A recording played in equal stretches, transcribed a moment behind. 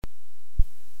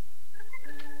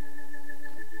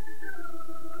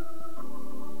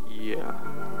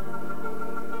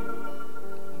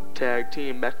Tag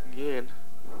team back again.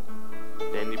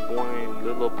 Danny Boy and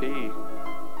LIL P.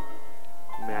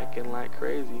 Macking like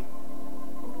crazy.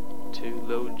 Too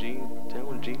low G,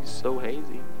 down G so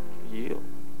hazy. Yeah.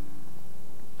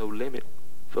 No limit,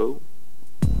 fool.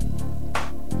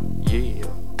 Yeah.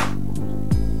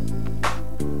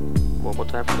 One more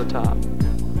time from the top.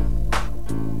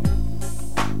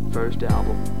 First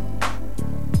album.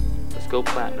 Let's go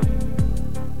platinum.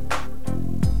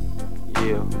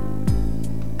 Yeah.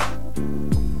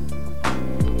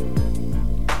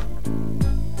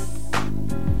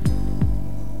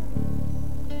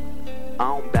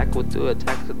 I'm back with the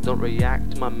attack, so don't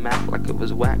react to my Mac like it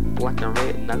was whack. Black and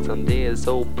red, knocks on dead,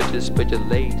 so bitches spread your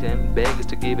legs and begs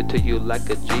to give it to you like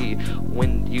a G.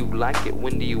 When do you like it?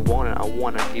 When do you want it? I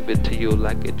wanna give it to you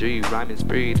like a G. Rhyming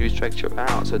spree to stretch your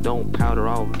out, so don't powder,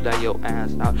 I'll lay your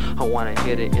ass out. I wanna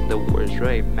hit it in the worst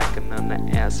way, macking on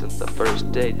the ass since the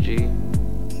first day, G.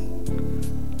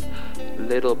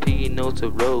 LIL P knows the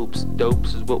ropes,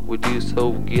 dopes is what we do,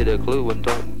 so get a clue and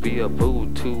don't be a fool.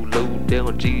 Too low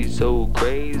down G, so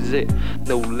crazy.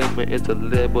 No limit is the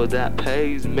level that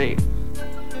pays me.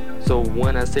 So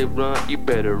when I say run, you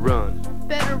better run.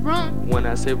 Better run. When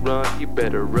I say run, you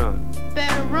better run.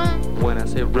 Better run. When I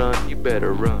say run, you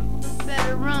better run.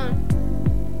 Better run.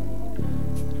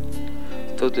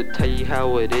 So to tell you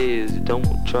how it is, don't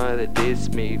try to diss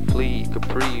me, flee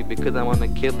Capri, because I'm on a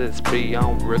killing spree.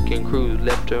 I'm wrecking crews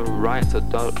left and right, so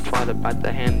don't try to bite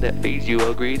the hand that feeds you,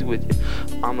 agrees with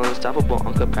you. I'm unstoppable,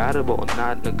 uncompatible,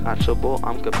 not negotiable.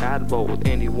 I'm compatible with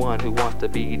anyone who wants to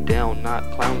be down, not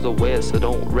clowns or west, so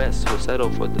don't rest or settle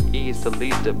for the east, the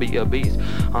least to be a beast.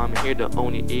 I'm here to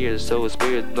own your ears, so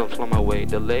spirits don't fly my way.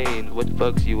 Delaying what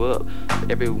fucks you up,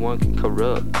 everyone can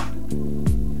corrupt.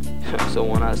 So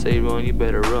when I say run, you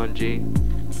better run, G.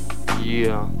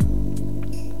 Yeah.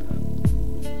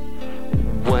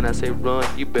 When I say run,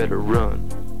 you better run.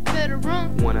 Better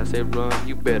run. When I say run,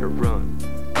 you better run.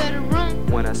 Better run.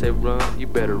 When I say run, you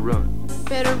better run.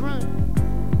 Better run.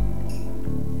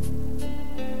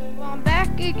 Well, I'm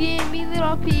back again, me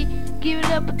LIL P, giving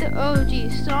up with the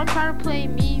OGs. So I'm trying to play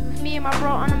me with me and my bro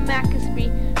on a Mac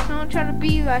spree. So don't try to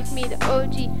be like me, the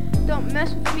OG. Don't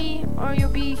mess with me or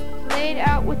you'll be laid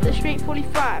out with a straight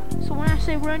 45. So when I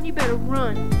say run, you better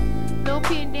run. LIL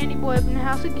P and Danny Boy up in the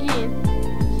house again.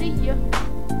 See ya.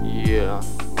 Yeah,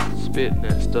 spitting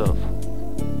that stuff.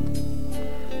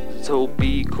 So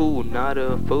be cool, not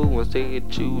a fool, and stay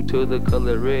true to the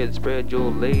color red. Spread your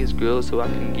legs, girl, so I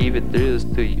can give it thrills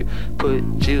to you.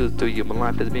 Put chills to you. My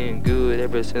life has been good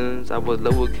ever since I was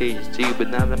lowercase G, but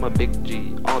now that I'm a big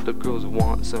G, all the girls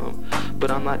want some. But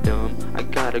I'm not dumb, I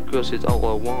got a girl, she's all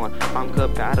I want. I'm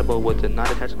compatible with her, not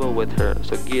attachable with her.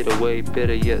 So get away,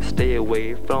 better yet stay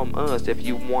away from us if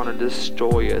you wanna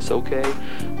destroy us, okay?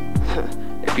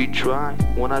 If you try,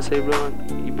 when I say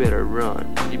run, you better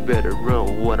run. You better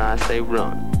run when I say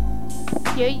run.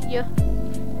 Yeah.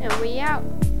 And we out.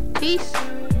 Peace.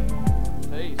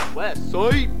 Peace, West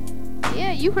Side.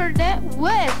 Yeah, you heard that.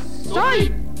 West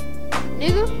Side.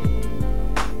 Nigga.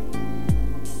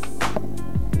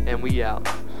 And we out.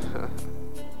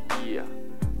 Yeah.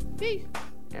 Peace.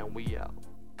 And we out.